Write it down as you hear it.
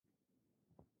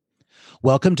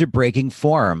Welcome to Breaking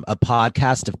Form, a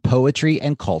podcast of poetry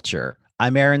and culture.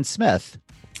 I'm Aaron Smith.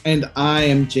 And I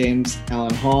am James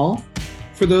Allen Hall.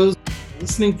 For those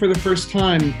listening for the first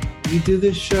time, we do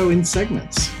this show in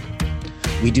segments.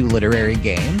 We do literary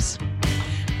games.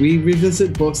 We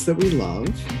revisit books that we love.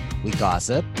 We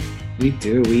gossip. We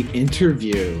do. We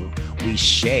interview. We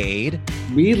shade.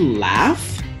 We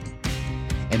laugh.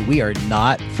 And we are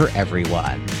not for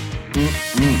everyone.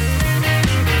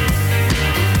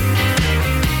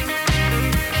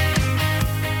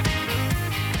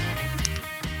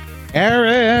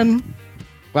 Aaron,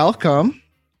 welcome.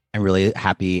 I'm really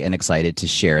happy and excited to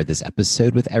share this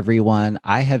episode with everyone.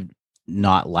 I have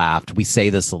not laughed. We say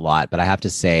this a lot, but I have to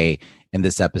say in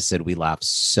this episode, we laughed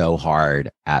so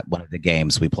hard at one of the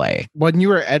games we play. When you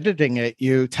were editing it,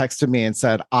 you texted me and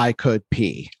said, I could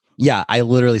pee. Yeah, I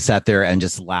literally sat there and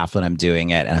just laughed when I'm doing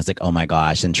it. And I was like, oh my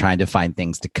gosh, and trying to find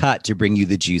things to cut to bring you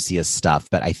the juiciest stuff.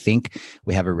 But I think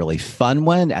we have a really fun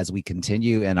one as we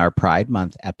continue in our Pride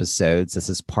Month episodes. This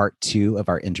is part 2 of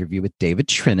our interview with David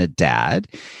Trinidad.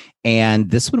 And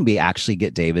this one, we actually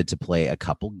get David to play a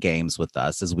couple games with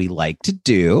us, as we like to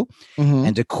do.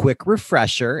 And a quick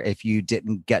refresher, if you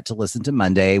didn't get to listen to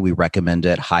Monday, we recommend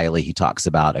it highly. He talks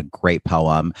about a great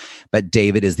poem. But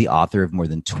David is the author of more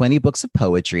than 20 books of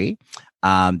poetry.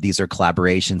 These are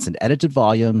collaborations and edited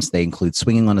volumes. They include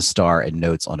Swinging on a Star and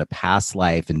Notes on a Past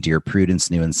Life and Dear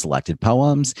Prudence, New and Selected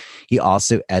Poems. He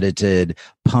also edited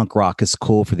Punk Rock is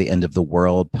Cool for the End of the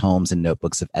World, Poems and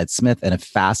Notebooks of Ed Smith, and A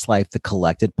Fast Life, the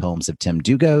collected poems of Tim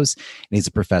Dugos. And he's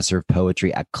a professor of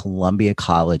poetry at Columbia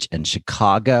College in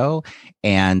Chicago.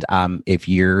 And if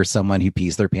you're someone who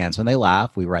pees their pants when they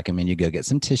laugh, we recommend you go get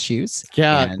some tissues.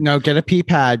 Yeah, get a pee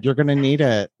pad. You're going to need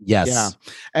it. Yes. Yeah.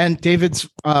 And David's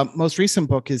most recent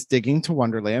book is Digging to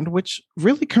Wonderland, which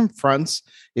really confronts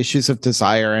issues of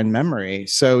desire and memory.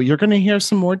 So you're going to hear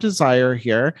some more desire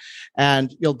here,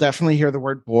 and you'll definitely hear the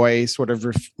word boy sort of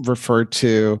referred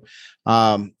to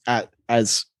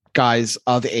as guys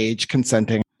of age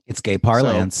consenting. It's gay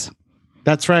parlance. So,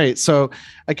 that's right. So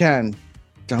again,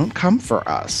 don't come for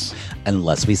us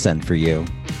unless we send for you.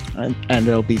 And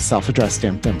it'll be self-addressed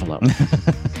stamped envelope.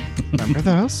 Remember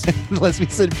those? Unless we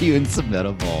send for you in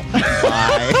submittable.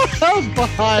 Bye.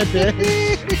 Bye,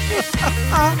 bitch.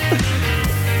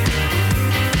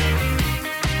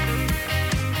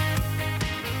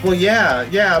 Well,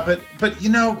 yeah, but you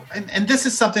know, and this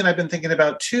is something I've been thinking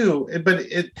about too. But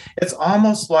it's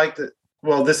almost like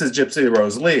this is Gypsy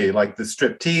Rose Lee. Like the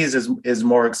striptease is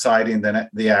more exciting than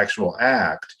the actual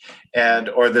act,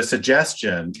 or the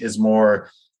suggestion is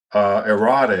more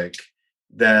erotic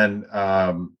than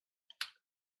the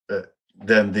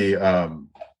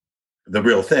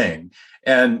real thing.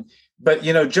 But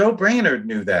you know, Joe Brainerd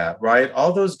knew that, right?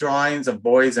 All those drawings of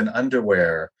boys in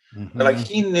underwear. Like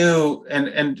he knew,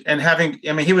 and having,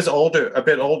 I mean, he was a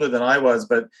bit older than I was,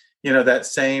 but you know, that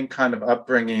same kind of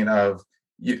upbringing of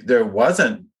there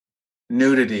wasn't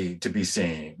nudity to be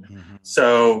seen.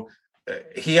 So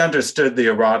he understood the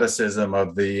eroticism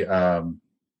of the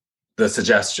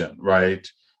suggestion, right?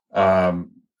 And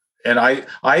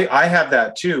I have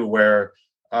that too, where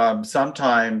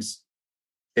sometimes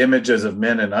images of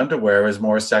men in underwear is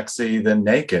more sexy than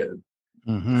naked.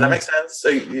 Does that make sense?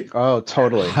 Oh,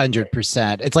 totally.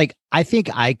 100%. It's like, I think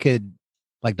I could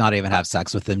like not even have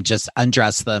sex with them, just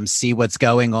undress them, see what's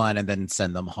going on, and then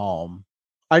send them home.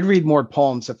 I'd read more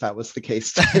poems if that was the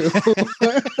case too.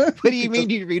 What do you mean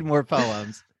you'd read more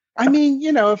poems? I mean,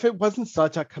 you know, if it wasn't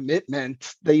such a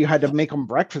commitment that you had to make them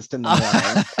breakfast in the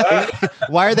morning.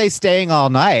 Why are they staying all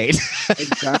night?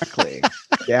 Exactly.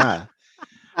 Yeah.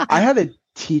 I had a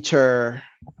teacher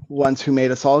once who made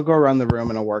us all go around the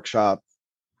room in a workshop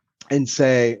and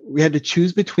say we had to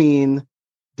choose between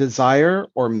desire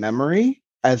or memory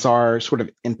as our sort of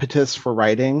impetus for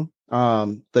writing,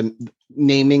 the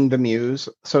naming the muse,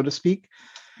 so to speak.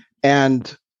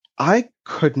 And I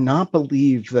could not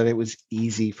believe that it was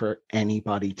easy for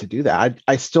anybody to do that.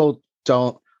 I still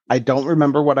don't. I don't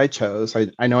remember what I chose.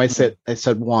 I know I said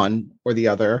one or the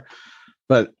other,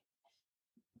 but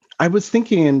I was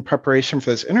thinking in preparation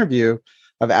for this interview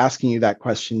of asking you that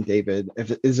question, David.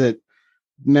 Is it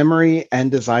memory and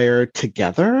desire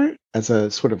together as a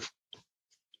sort of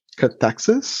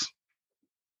cathexis?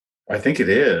 I think it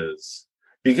is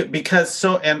because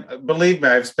and believe me,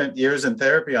 I've spent years in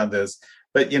therapy on this.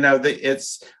 But you know,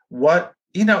 it's what,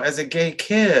 you know, as a gay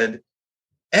kid,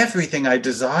 everything I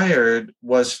desired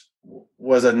was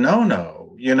a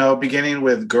no-no. You know, beginning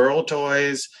with girl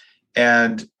toys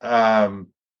and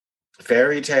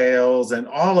fairy tales and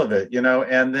all of it. You know,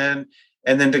 and then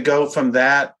to go from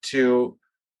that to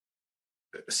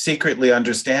secretly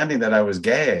understanding that I was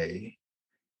gay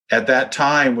at that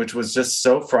time, which was just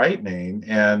so frightening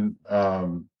and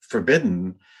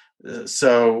forbidden.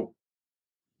 So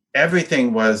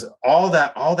everything was all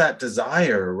that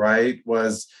desire, right,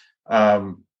 was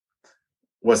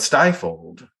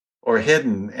stifled or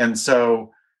hidden. And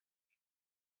so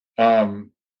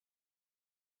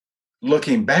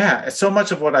looking back, so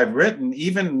much of what I've written,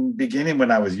 even beginning when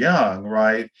I was young,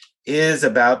 right, is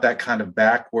about that kind of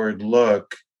backward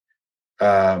look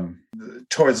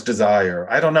towards desire.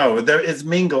 I don't know. It's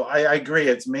mingled. I agree.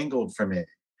 It's mingled for me.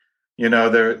 You know,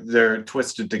 they're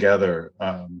twisted together.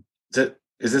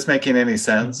 Is this making any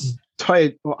sense?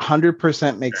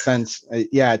 100% makes sense.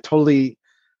 Yeah, totally.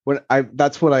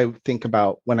 That's what I think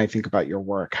about when I think about your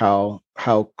work. How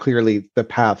clearly the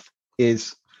path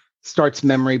starts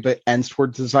memory but ends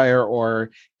towards desire, or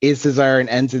is desire and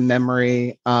ends in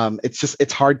memory.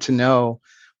 It's hard to know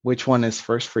which one is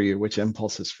first for you, which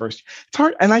impulse is first. It's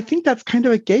hard, and I think that's kind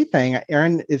of a gay thing.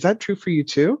 Aaron, is that true for you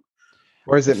too,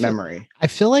 or is it memory? I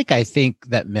think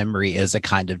that memory is a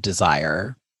kind of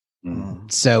desire.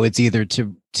 So it's either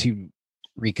to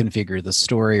reconfigure the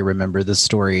story, remember the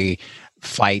story,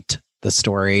 fight the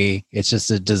story. It's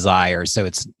just a desire. So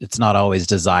it's not always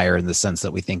desire in the sense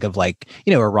that we think of, like,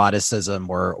 you know, eroticism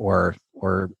or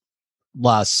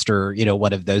lust, or, you know,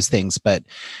 one of those things. But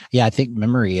yeah, I think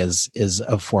memory is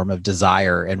a form of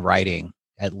desire in writing,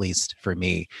 at least for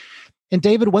me. And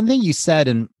David, one thing you said,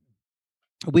 and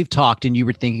we've talked, and you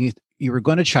were thinking you were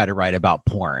going to try to write about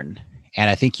porn. And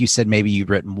I think you said maybe you'd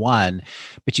written one,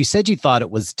 but you said you thought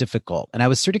it was difficult. And I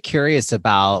was sort of curious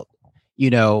about, you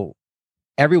know,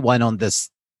 everyone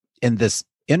in this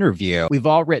interview, we've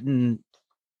all written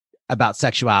about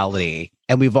sexuality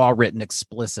and we've all written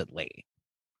explicitly.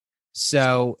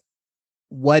 So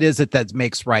what is it that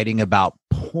makes writing about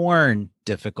porn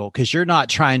difficult? Because you're not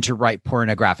trying to write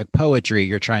pornographic poetry.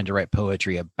 You're trying to write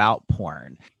poetry about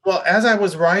porn. Well, as I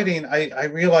was writing, I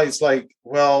realized, like,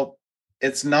 well,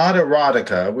 it's not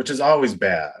erotica, which is always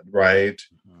bad, right?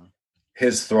 Mm-hmm.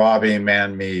 His throbbing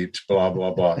man meat, blah,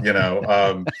 blah, blah, you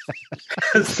know.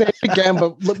 Say it again,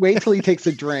 but wait till he takes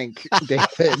a drink,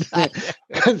 David.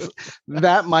 Because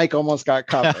that mic almost got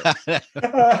covered.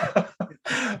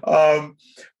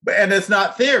 And it's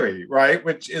not theory, right?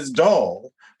 Which is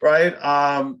dull, right?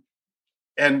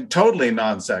 And totally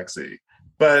non-sexy.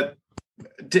 But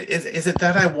is it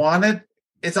that I wanted?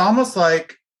 It's almost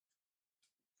like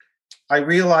I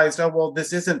realized, oh, well,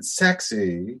 this isn't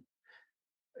sexy.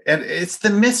 And it's the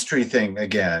mystery thing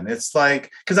again. It's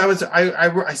like, because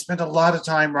I spent a lot of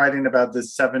time writing about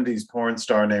this 70s porn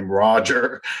star named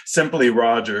Roger, simply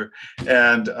Roger,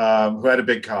 and who had a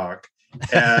big cock.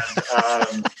 And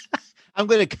I'm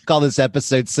going to call this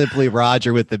episode Simply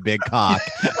Roger with the Big Cock.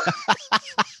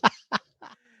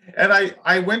 And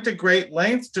I went to great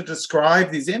lengths to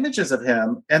describe these images of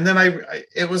him. And then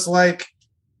it was like,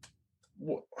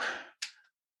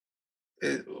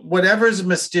 whatever's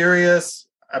mysterious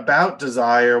about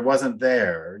desire wasn't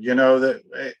there. You know,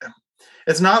 that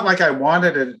it's not like I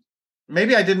wanted it.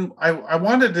 Maybe I didn't. I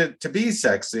wanted it to be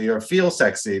sexy or feel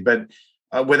sexy, but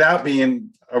without being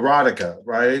erotica,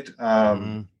 right?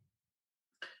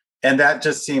 And that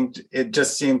just seemed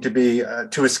to be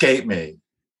to escape me,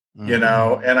 you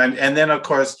know. And then of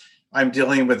course I'm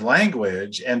dealing with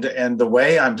language and the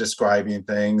way I'm describing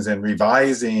things and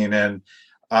revising and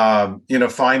you know,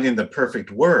 finding the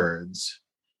perfect words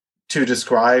to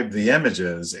describe the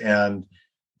images, and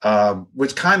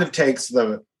which kind of takes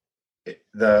the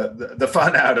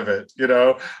fun out of it, you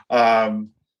know. And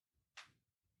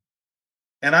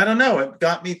I don't know, it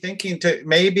got me thinking to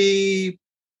maybe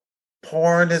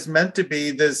porn is meant to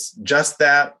be just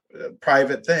that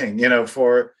private thing, you know,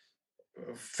 for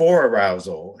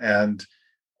arousal and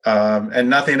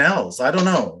nothing else. I don't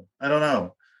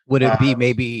know. Would it be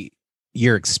maybe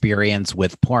your experience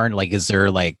with porn? Like, is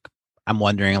there, like, I'm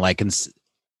wondering, like, is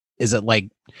it like,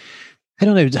 I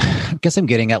don't know, I guess I'm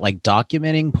getting at, like,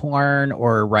 documenting porn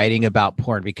or writing about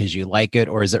porn because you like it,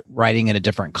 or is it writing in a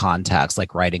different context,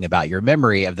 like writing about your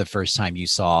memory of the first time you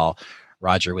saw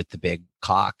Roger with the big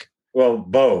cock? Well,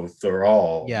 both or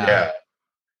all. Yeah.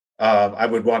 I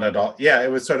would want it all. Yeah,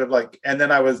 it was sort of like, and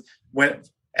then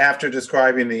after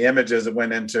describing the images, it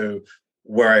went into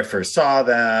where I first saw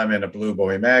them in a Blue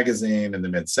Boy magazine in the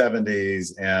mid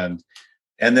 70s,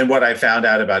 and then what I found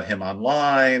out about him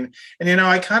online. And, you know,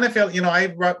 I kind of felt, you know,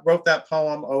 I wrote that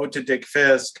poem, Ode to Dick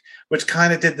Fisk, which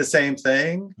kind of did the same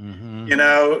thing. Mm-hmm. You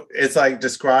know, it's like,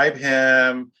 describe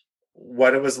him,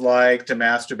 what it was like to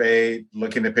masturbate,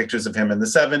 looking at pictures of him in the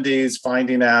 70s,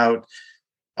 finding out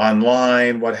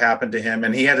online what happened to him.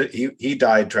 And he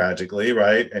died tragically,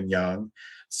 right? And young.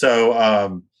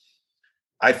 So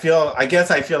I guess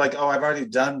I feel like, oh, I've already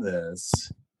done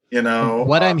this, you know.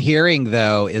 What I'm hearing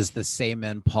though is the same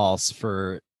impulse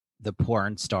for the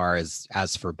porn star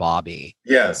as for Bobby.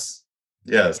 Yes.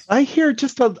 I hear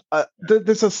just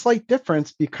there's a slight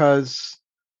difference because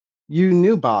you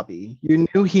knew Bobby, you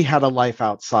knew he had a life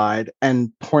outside,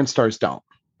 and porn stars don't,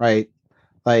 right?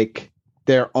 Like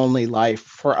their only life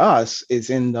for us is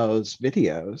in those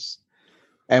videos.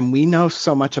 And we know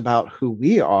so much about who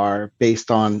we are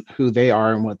based on who they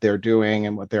are and what they're doing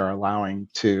and what they're allowing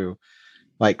to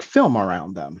like film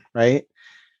around them, right?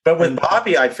 But with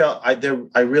Bobby, I felt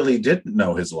I really didn't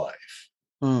know his life.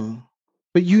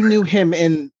 But you knew him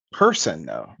in person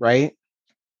though, right?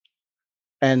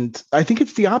 And I think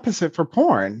it's the opposite for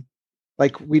porn.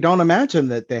 Like we don't imagine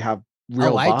that they have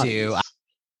real bodies. I do.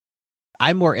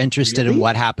 I'm more interested in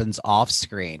what happens off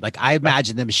screen. Like I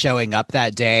imagine them showing up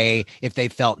that day if they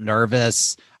felt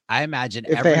nervous. I imagine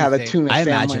if they had a tuna I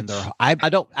sandwich. imagine they're. I'm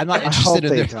not interested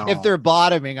in if they're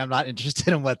bottoming. I'm not interested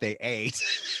in what they ate.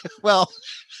 Well.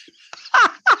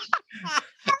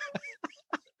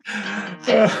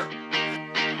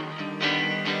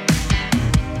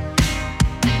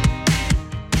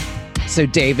 So,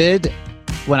 David,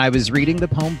 when I was reading the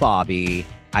poem Bobby,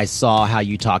 I saw how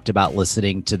you talked about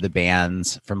listening to the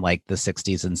bands from like the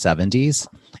 60s and 70s.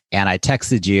 And I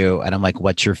texted you and I'm like,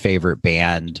 what's your favorite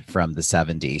band from the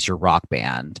 70s, your rock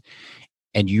band?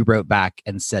 And you wrote back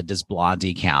and said, does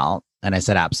Blondie count? And I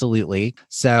said, absolutely.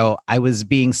 So I was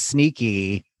being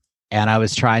sneaky and I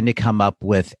was trying to come up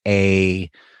with a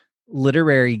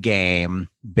literary game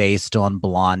based on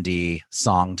Blondie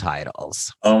song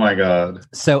titles. Oh my God.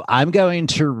 So I'm going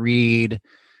to read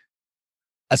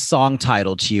a song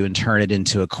title to you and turn it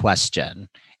into a question.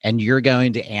 And you're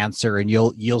going to answer and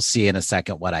you'll see in a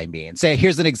second what I mean. Say,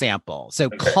 here's an example. So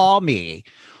call me.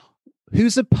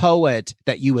 Who's a poet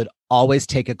that you would always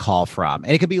take a call from?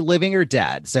 And it could be living or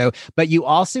dead. So, but you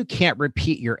also can't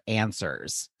repeat your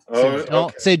answers.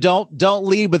 So don't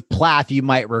lead with Plath. You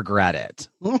might regret it.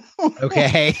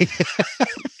 Okay.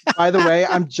 By the way,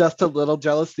 I'm just a little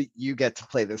jealous that you get to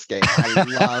play this game. I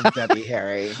love Debbie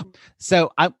Harry.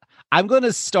 So I'm going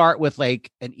to start with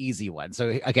like an easy one.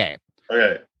 So, okay.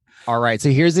 All right. So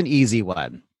here's an easy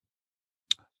one.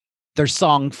 Their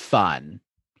song Fun.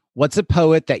 What's a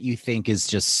poet that you think is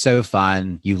just so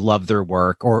fun? You love their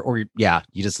work or you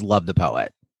just love the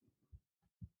poet.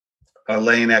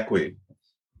 Elaine Equi.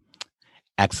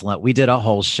 Excellent. We did a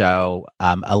whole show,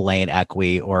 Elaine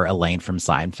Equi or Elaine from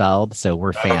Seinfeld. So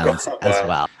we're fans as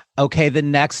well. Okay. The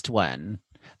next one,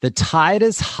 The Tide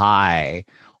is High.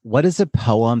 What is a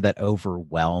poem that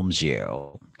overwhelms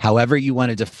you? However you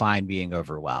want to define being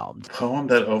overwhelmed. Poem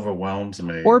that overwhelms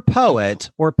me. Or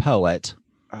poet.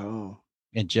 Oh.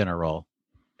 In general.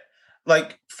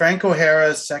 Like Frank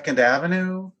O'Hara's Second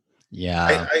Avenue.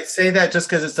 Yeah. I say that just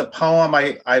because it's a poem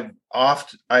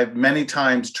I've many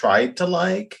times tried to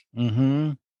like,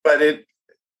 but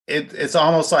it's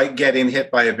almost like getting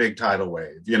hit by a big tidal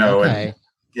wave, you know, and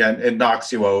it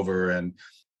knocks you over. And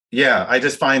I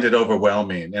just find it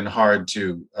overwhelming and hard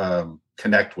to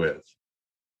connect with.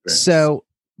 So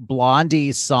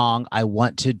Blondie's song, I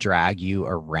Want to Drag You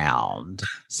Around.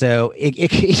 So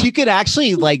you could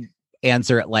actually like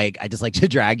answer it like, I just like to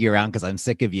drag you around because I'm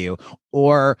sick of you.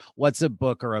 Or what's a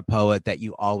book or a poet that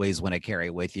you always want to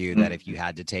carry with you that if you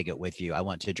had to take it with you, I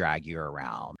want to drag you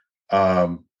around?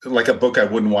 Like a book I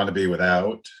wouldn't want to be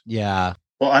without. Yeah.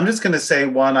 Well, I'm just going to say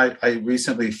one I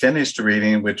recently finished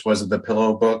reading, which was the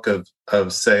Pillow Book of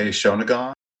Sei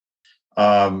Shonagon.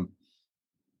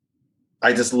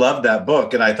 I just loved that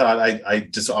book. And I thought I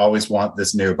just always want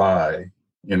this nearby,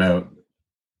 you know,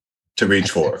 to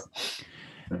reach for.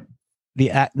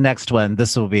 The next one,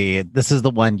 this is the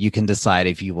one you can decide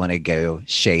if you want to go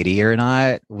shady or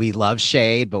not. We love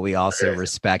shade, but we also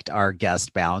respect our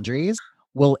guest boundaries.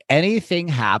 Will anything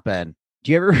happen?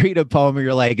 Do you ever read a poem where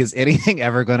you're like, is anything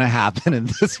ever going to happen in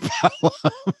this poem?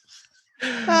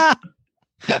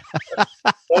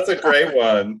 That's a great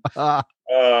one.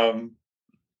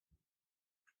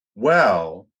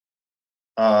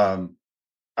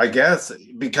 I guess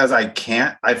because I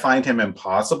find him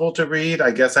impossible to read. I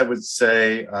guess I would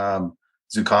say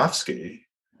Zhukovsky.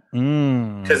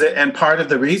 And part of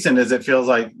the reason is it feels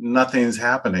like nothing's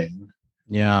happening.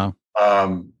 Yeah.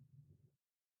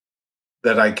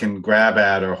 That I can grab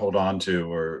at or hold on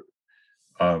to or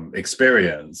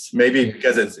experience. Maybe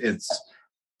because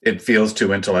it feels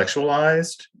too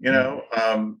intellectualized, you know.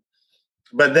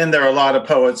 But then there are a lot of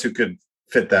poets who could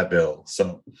fit that bill.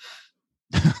 So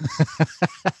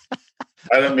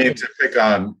I don't mean to pick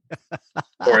on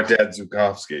poor dead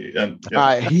Zukovsky. And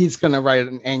he's going to write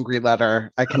an angry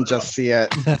letter. I can just see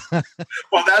it.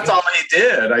 Well, that's all he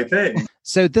did, I think.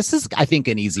 So this is, I think,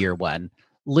 an easier one.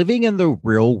 Living in the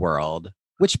real world,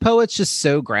 which poets just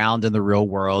so ground in the real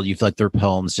world, you feel like their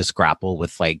poems just grapple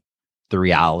with like the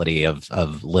reality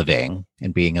of living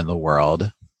and being in the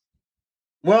world.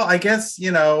 Well, I guess,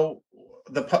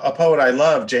 a poet I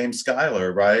love, James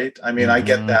Schuyler, right? I mean, I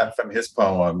get that from his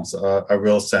poems, a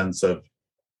real sense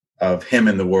of him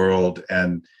in the world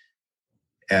and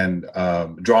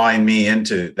drawing me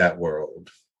into that world.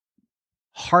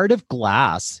 Heart of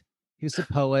Glass. Who's a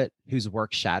poet whose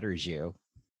work shatters you?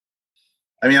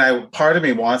 I mean, part of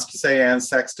me wants to say Anne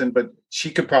Sexton, but she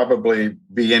could probably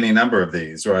be any number of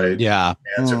these, right? Yeah.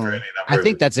 Answer for any number. I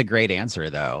think that's a great answer,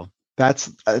 though.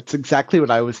 That's exactly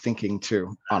what I was thinking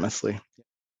too, honestly.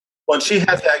 Well, she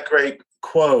has that great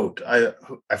quote. I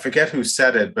forget who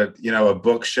said it, but a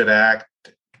book should act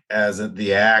as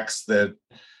the axe that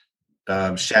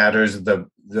shatters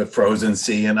the frozen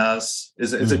sea in us.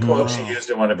 Is a quote she used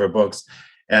in one of her books,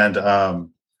 and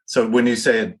so when you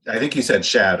say, I think you said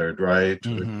shattered, right?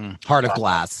 Heart of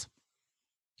Glass.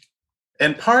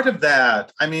 And part of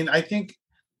that, I mean, I think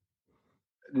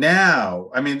now,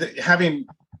 I mean, having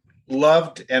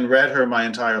loved and read her my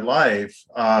entire life,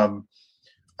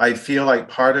 I feel like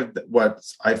part of what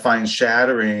I find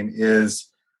shattering is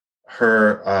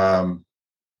her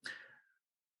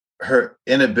her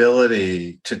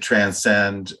inability to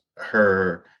transcend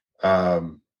her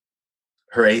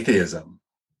atheism,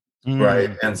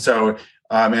 right? And so,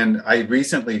 and I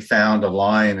recently found a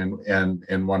line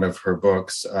in one of her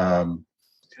books.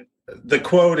 The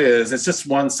quote is, it's just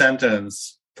one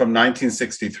sentence from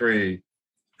 1963.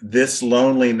 "This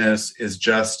loneliness is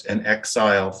just an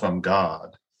exile from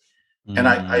God." And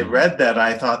I read that.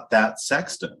 I thought, that's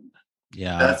Sexton.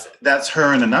 Yeah. That's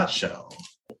her in a nutshell.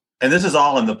 And this is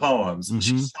all in the poems.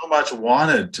 She so much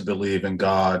wanted to believe in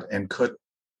God and couldn't.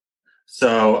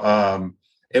 So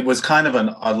it was kind of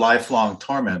a lifelong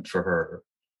torment for her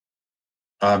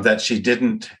that she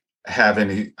didn't have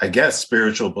any, I guess,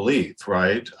 spiritual belief,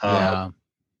 right?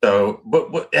 So,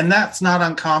 and that's not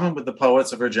uncommon with the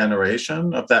poets of her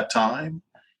generation, of that time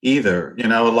either.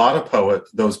 A lot of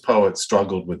those poets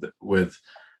struggled with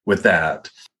that.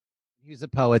 Who's a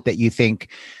poet that you think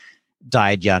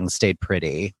died young, stayed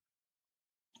pretty?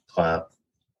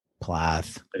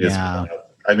 Plath. Yeah.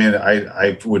 I mean,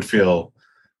 I would feel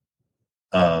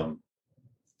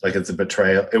like it's a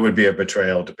betrayal. It would be a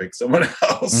betrayal to pick someone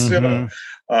else.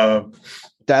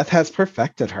 Death has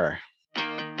perfected her.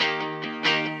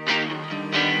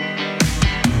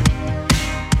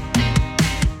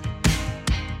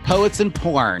 Poets and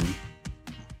porn.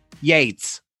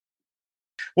 Yeats.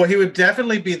 Well, he would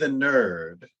definitely be the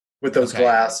nerd with those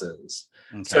glasses.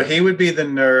 Okay. So he would be the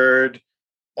nerd,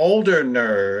 older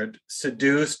nerd,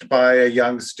 seduced by a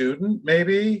young student,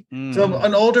 maybe. So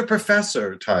an older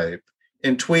professor type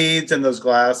in tweeds and those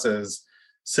glasses,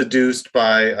 seduced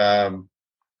by, a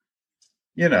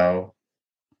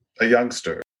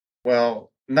youngster.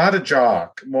 Well, not a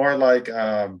jock, more like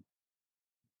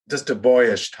just a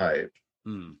boyish type,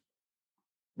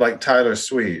 like Tyler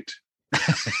Sweet.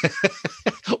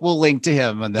 We'll link to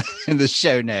him in the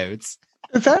show notes.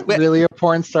 Is that really a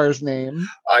porn star's name?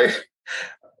 I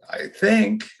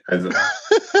think.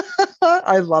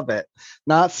 I love it.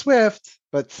 Not Swift,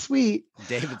 but Sweet.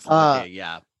 David's looking,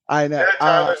 yeah. I know. Yeah,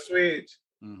 Tyler Sweet.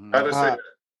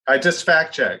 I just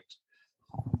fact checked.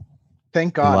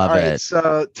 Thank God. Love All right, it.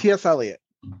 so T.S. Eliot.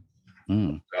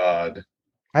 God.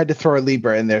 I had to throw a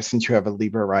Libra in there since you have a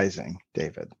Libra rising,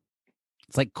 David.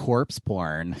 It's like corpse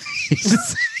porn.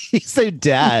 He's so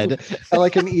dead.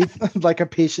 like a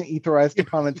patient etherized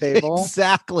upon a table.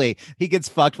 Exactly. He gets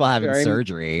fucked while having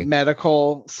surgery.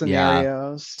 Medical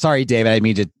scenarios. Yeah. Sorry, David. I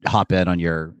mean to hop in on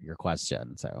your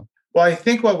question. So, well, I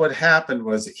think what would happen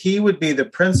was he would be the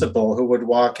principal who would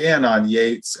walk in on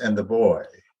Yeats and the boy.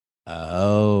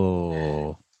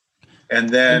 Oh. And And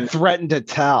then threaten to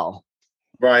tell.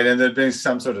 Right. And there'd be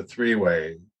some sort of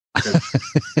three-way.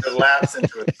 It lapsed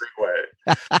into a three-way.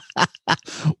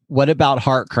 What about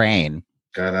Hart Crane?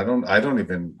 God, I don't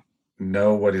even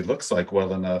know what he looks like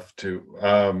well enough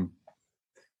to.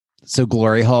 So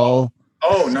Glory Hole.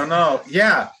 Oh no,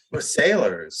 yeah, with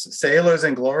sailors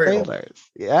and Glory Hole.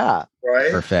 Yeah,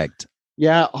 right. Perfect.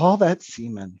 Yeah, all that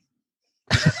semen.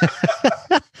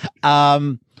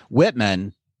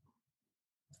 Whitman.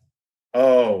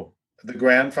 Oh, the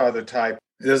grandfather type.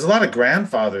 There's a lot of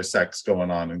grandfather sex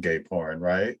going on in gay porn,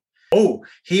 right? Oh,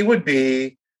 he would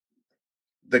be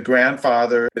the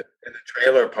grandfather in the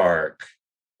trailer park,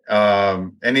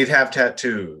 and he'd have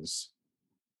tattoos.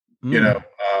 You know,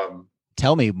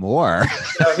 tell me more.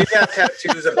 He had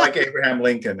tattoos of like Abraham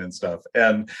Lincoln and stuff,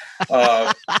 and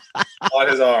on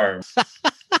his arm.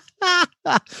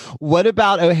 What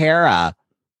about O'Hara?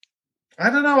 I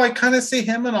don't know. I kind of see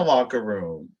him in a locker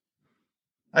room.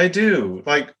 I do,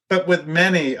 like, but with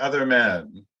many other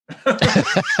men.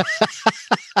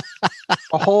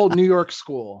 A whole New York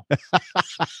school.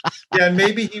 Yeah,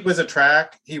 maybe he was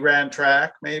he ran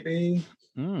track, maybe.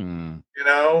 You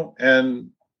know, and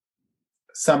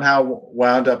somehow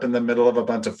wound up in the middle of a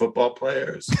bunch of football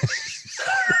players.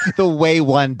 The way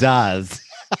one does.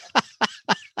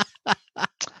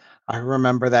 I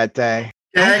remember that day.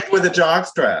 Gagged with a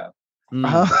jockstrap.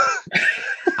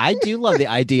 I do love the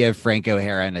idea of Frank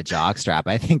O'Hara in a jockstrap.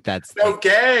 I think that's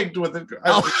gagged with a.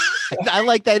 I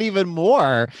like that even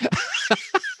more.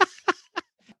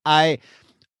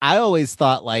 I always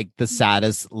thought like the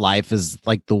saddest life is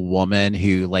like the woman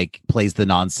who like plays the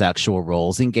non-sexual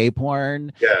roles in gay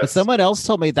porn. Yes. But someone else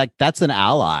told me that that's an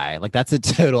ally. Like that's a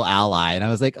total ally. And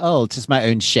I was like, oh, it's just my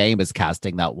own shame is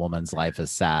casting that woman's life as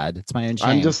sad. It's my own shame.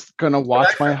 I'm just going to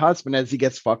watch my husband as he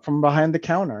gets fucked from behind the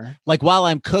counter. Like while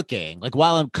I'm cooking,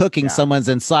 someone's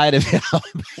inside of him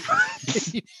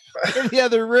in the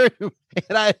other room.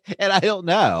 And I don't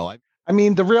know. I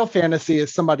mean, the real fantasy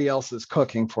is somebody else is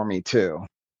cooking for me too.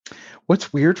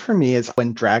 What's weird for me is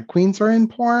when drag queens are in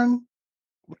porn,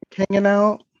 hanging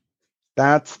out.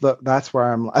 That's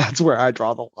where I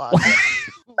draw the line.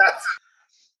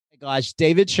 Gosh,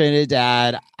 David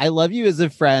Trinidad, I love you as a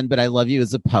friend, but I love you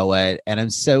as a poet, and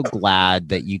I'm so glad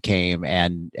that you came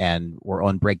and we're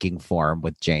on breaking form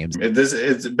with James.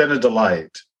 It's been a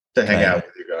delight to hang out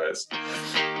with you guys.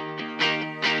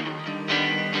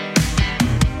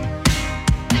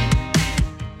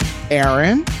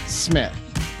 Aaron Smith.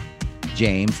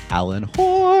 James Allen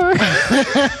Hoare.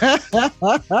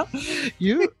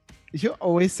 You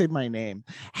always say my name.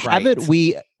 Haven't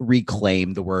we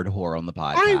reclaimed the word whore on the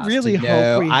podcast? I really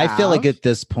hope we have. I feel like at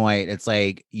this point, it's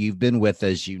like you've been with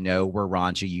us. You know we're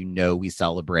raunchy. You know we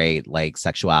celebrate like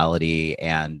sexuality,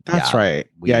 and that's right.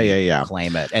 Yeah.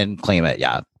 Claim it.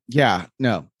 Yeah. Yeah.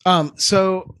 No.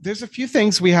 So there's a few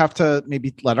things we have to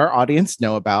maybe let our audience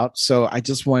know about. So I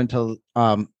just wanted to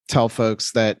tell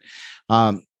folks that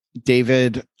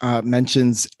David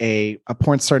mentions a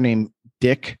porn star named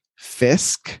Dick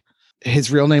Fisk.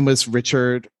 His real name was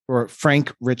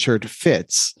Frank Richard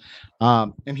Fitz.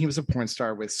 And he was a porn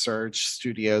star with Surge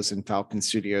Studios and Falcon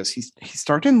Studios. He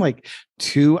starred in like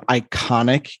two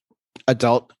iconic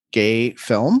adult gay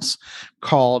films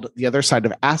called The Other Side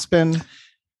of Aspen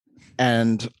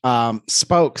and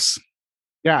Spokes.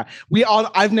 Yeah,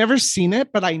 I've never seen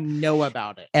it, but I know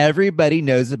about it. Everybody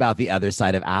knows about The Other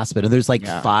Side of Aspen. And there's like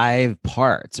 5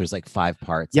 parts. There's like 5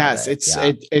 parts. Yes, it's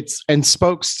and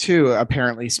Spokes too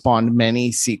apparently spawned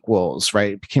many sequels,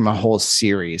 right? It became a whole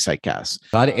series, I guess.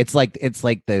 But it's like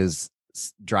those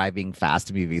driving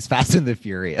fast movies, Fast and the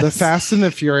Furious. The Fast and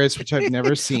the Furious, which I've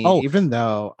never seen, even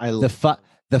though I the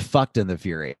fucked and the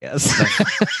furious.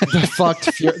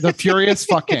 the furious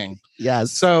fucking.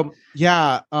 Yes. So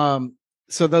yeah.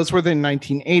 So those were the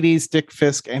 1980s. Dick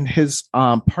Fisk and his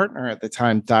partner at the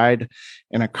time died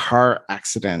in a car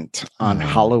accident on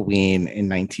Halloween in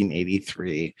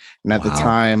 1983. And at the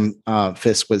time,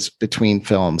 Fisk was between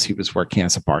films. He was working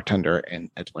as a bartender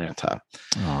in Atlanta.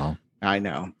 Oh, I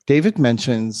know. David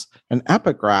mentions an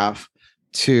epigraph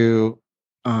to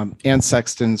Anne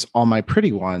Sexton's All My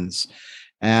Pretty Ones.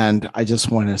 And I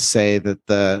just want to say that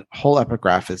the whole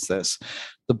epigraph is this.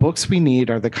 The books we need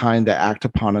are the kind that act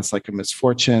upon us like a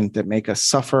misfortune, that make us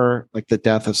suffer like the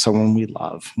death of someone we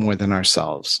love more than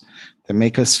ourselves, that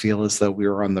make us feel as though we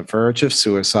were on the verge of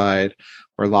suicide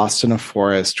or lost in a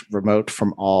forest remote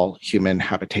from all human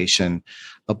habitation.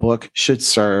 A book should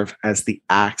serve as the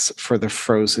axe for the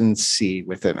frozen sea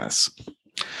within us.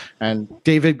 And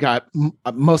David got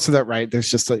most of that right. There's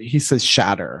just he says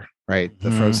shatter, right?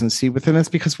 The frozen sea within us,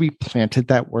 because we planted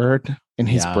that word in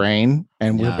his brain,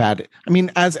 and we're bad. I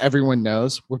mean, as everyone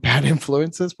knows, we're bad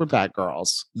influences. We're bad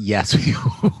girls. Yes,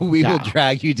 we will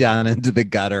drag you down into the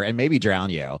gutter and maybe drown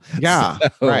you. Yeah,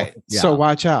 right. Yeah. So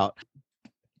watch out.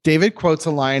 David quotes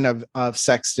a line of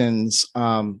Sexton's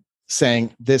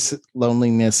saying, "This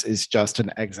loneliness is just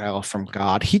an exile from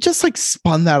God." He just like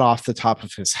spun that off the top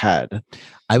of his head.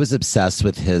 I was obsessed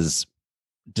with his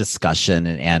discussion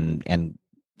and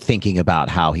thinking about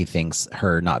how he thinks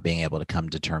her not being able to come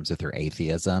to terms with her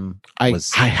atheism. I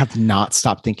have not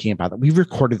stopped thinking about that. We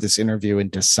recorded this interview in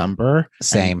December.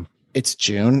 Same. It's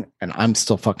June, and I'm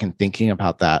still fucking thinking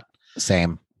about that.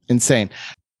 Same. Insane.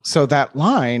 So that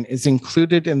line is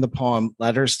included in the poem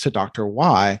Letters to Dr.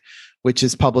 Y, which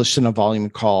is published in a volume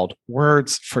called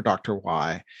Words for Dr.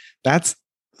 Y. That's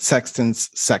Sexton's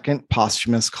second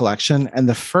posthumous collection and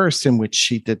the first in which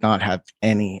she did not have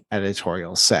any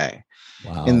editorial say.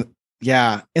 Wow.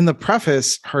 In the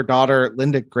preface, her daughter,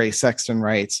 Linda Gray Sexton,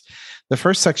 writes, the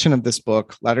first section of this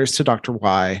book, Letters to Dr.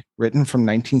 Y, written from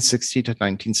 1960 to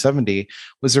 1970,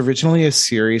 was originally a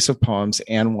series of poems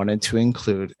Anne wanted to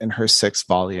include in her sixth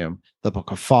volume, The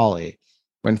Book of Folly.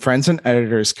 When friends and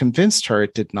editors convinced her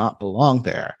it did not belong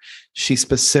there, she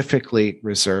specifically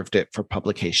reserved it for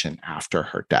publication after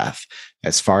her death.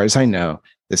 As far as I know,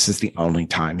 this is the only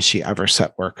time she ever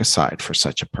set work aside for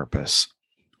such a purpose.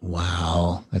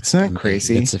 Wow. Isn't that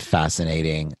crazy? It's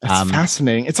fascinating. It's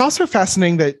fascinating. It's also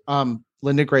fascinating that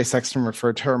Linda Gray Sexton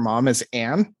referred to her mom as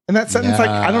Anne in that sentence.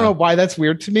 Like, I don't know why that's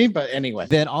weird to me, but anyway.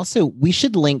 Then also we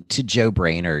should link to Joe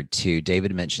Brainerd too.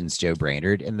 David mentions Joe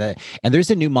Brainerd and there's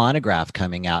a new monograph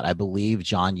coming out. I believe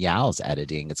John Yao's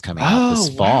editing. It's coming out this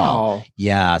fall. Wow.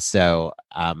 Yeah. So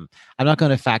I'm not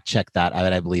going to fact check that,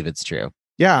 but I believe it's true.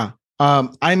 Yeah.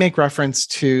 I make reference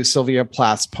to Sylvia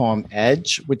Plath's poem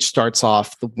Edge, which starts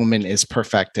off, the woman is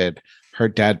perfected. Her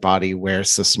dead body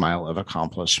wears the smile of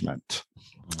accomplishment.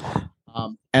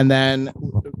 And then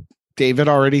David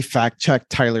already fact-checked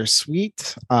Tyler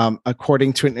Sweet.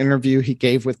 According to an interview he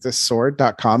gave with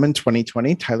thissword.com in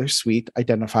 2020, Tyler Sweet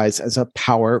identifies as a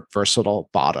power versatile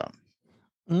bottom.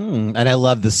 And I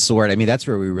love the sword. I mean, that's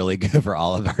where we really go for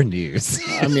all of our news.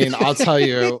 I mean, I'll tell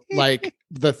you, like,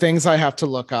 the things I have to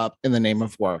look up in the name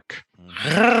of work.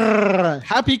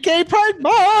 Happy Gay Pride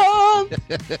Month!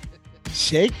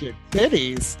 Shake your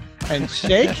titties and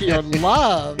shake your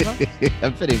love.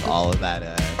 I'm putting all of that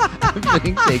in. I'm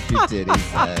putting shake your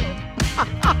titties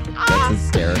in. That's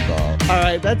hysterical. All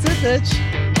right, that's it,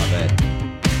 bitch. Love it.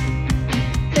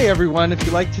 Hey everyone, if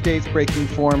you like today's Breaking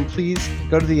Form, please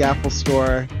go to the Apple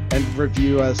Store and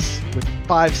review us with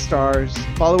 5 stars.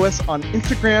 Follow us on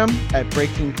Instagram at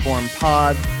Breaking Form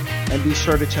Pod, and be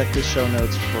sure to check the show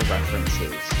notes for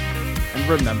references. And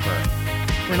remember,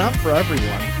 we're not for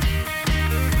everyone.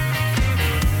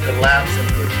 Collapse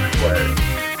into a word.